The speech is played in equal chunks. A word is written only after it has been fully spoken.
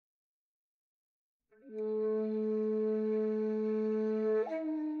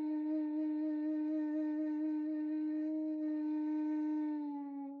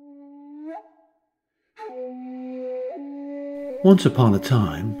Once upon a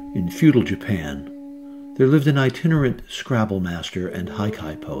time, in feudal Japan, there lived an itinerant Scrabble master and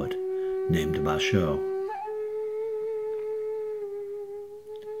haikai poet named Basho.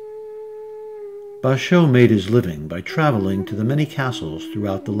 Basho made his living by traveling to the many castles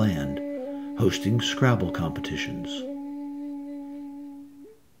throughout the land, hosting Scrabble competitions.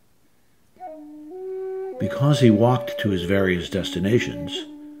 Because he walked to his various destinations,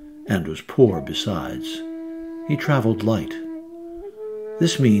 and was poor besides, he traveled light.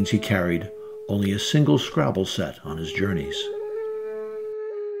 This means he carried only a single Scrabble set on his journeys.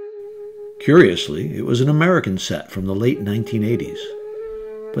 Curiously, it was an American set from the late 1980s,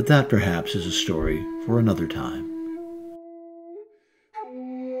 but that perhaps is a story for another time.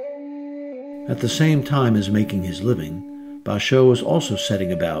 At the same time as making his living, Basho was also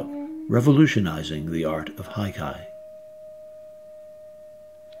setting about revolutionizing the art of haikai.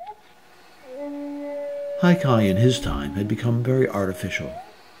 Haikai in his time had become very artificial,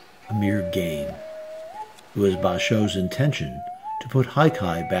 a mere game. It was Basho's intention to put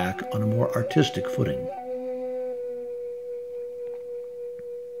haikai back on a more artistic footing.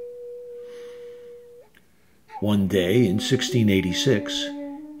 One day in 1686,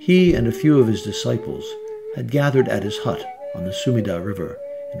 he and a few of his disciples had gathered at his hut on the Sumida River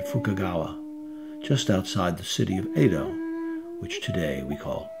in Fukagawa, just outside the city of Edo, which today we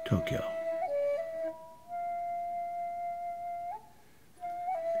call Tokyo.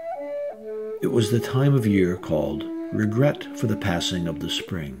 It was the time of year called Regret for the Passing of the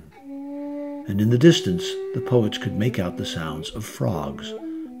Spring, and in the distance the poets could make out the sounds of frogs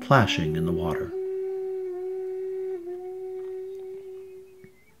plashing in the water.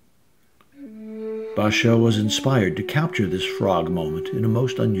 Basho was inspired to capture this frog moment in a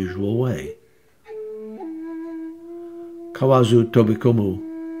most unusual way. Kawazu tobikomu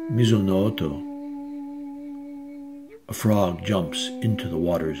mizu no oto. A frog jumps into the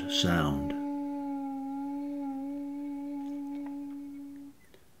water's sound.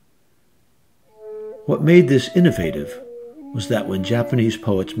 What made this innovative was that when Japanese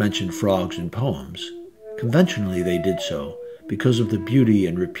poets mentioned frogs in poems, conventionally they did so because of the beauty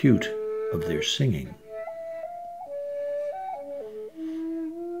and repute of their singing.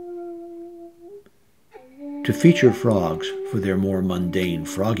 To feature frogs for their more mundane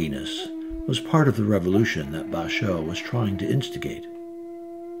frogginess was part of the revolution that Basho was trying to instigate.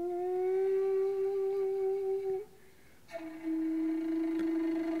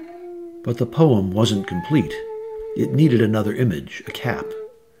 But the poem wasn't complete. It needed another image, a cap,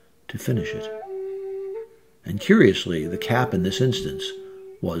 to finish it. And curiously, the cap in this instance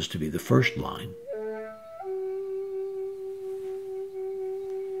was to be the first line.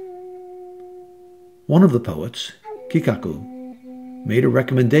 One of the poets, Kikaku, made a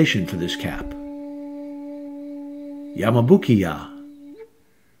recommendation for this cap. Yamabuki-ya.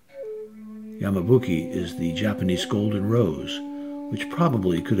 Yamabuki is the Japanese golden rose, which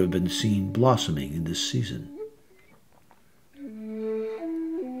probably could have been seen blossoming in this season.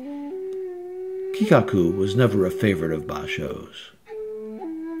 Kikaku was never a favorite of Basho's.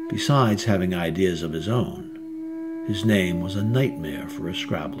 Besides having ideas of his own, his name was a nightmare for a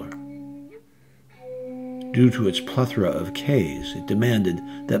Scrabbler. Due to its plethora of K's, it demanded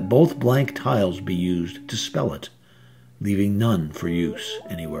that both blank tiles be used to spell it, leaving none for use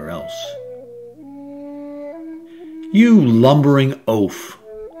anywhere else. "You lumbering oaf,"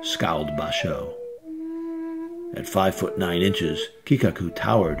 scowled Basho. At 5'9" Kikaku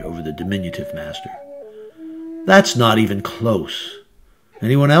towered over the diminutive master. "That's not even close.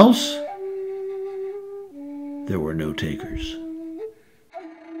 Anyone else?" There were no takers.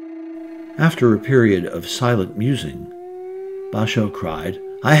 After a period of silent musing, Basho cried,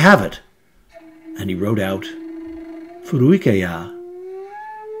 "I have it!" And he wrote out, "Furuike-ya,"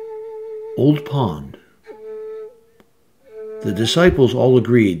 Old Pond. The disciples all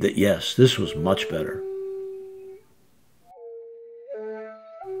agreed that yes, this was much better.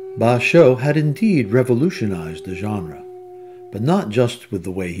 Basho had indeed revolutionized the genre, but not just with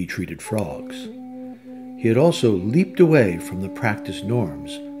the way he treated frogs. He had also leaped away from the practiced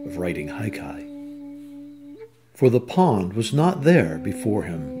norms of writing haikai. For the pond was not there before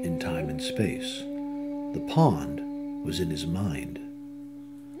him in time and space. The pond was in his mind.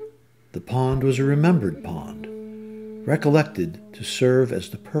 The pond was a remembered pond, recollected to serve as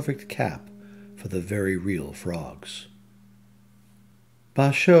the perfect cap for the very real frogs.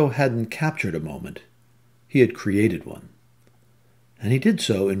 Basho hadn't captured a moment, he had created one. And he did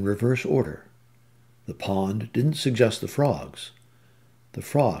so in reverse order. The pond didn't suggest the frogs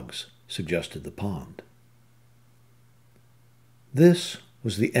suggested the pond. This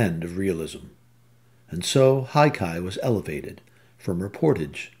was the end of realism, and so haikai was elevated from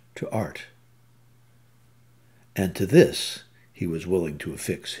reportage to art. And to this he was willing to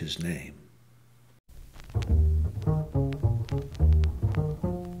affix his name.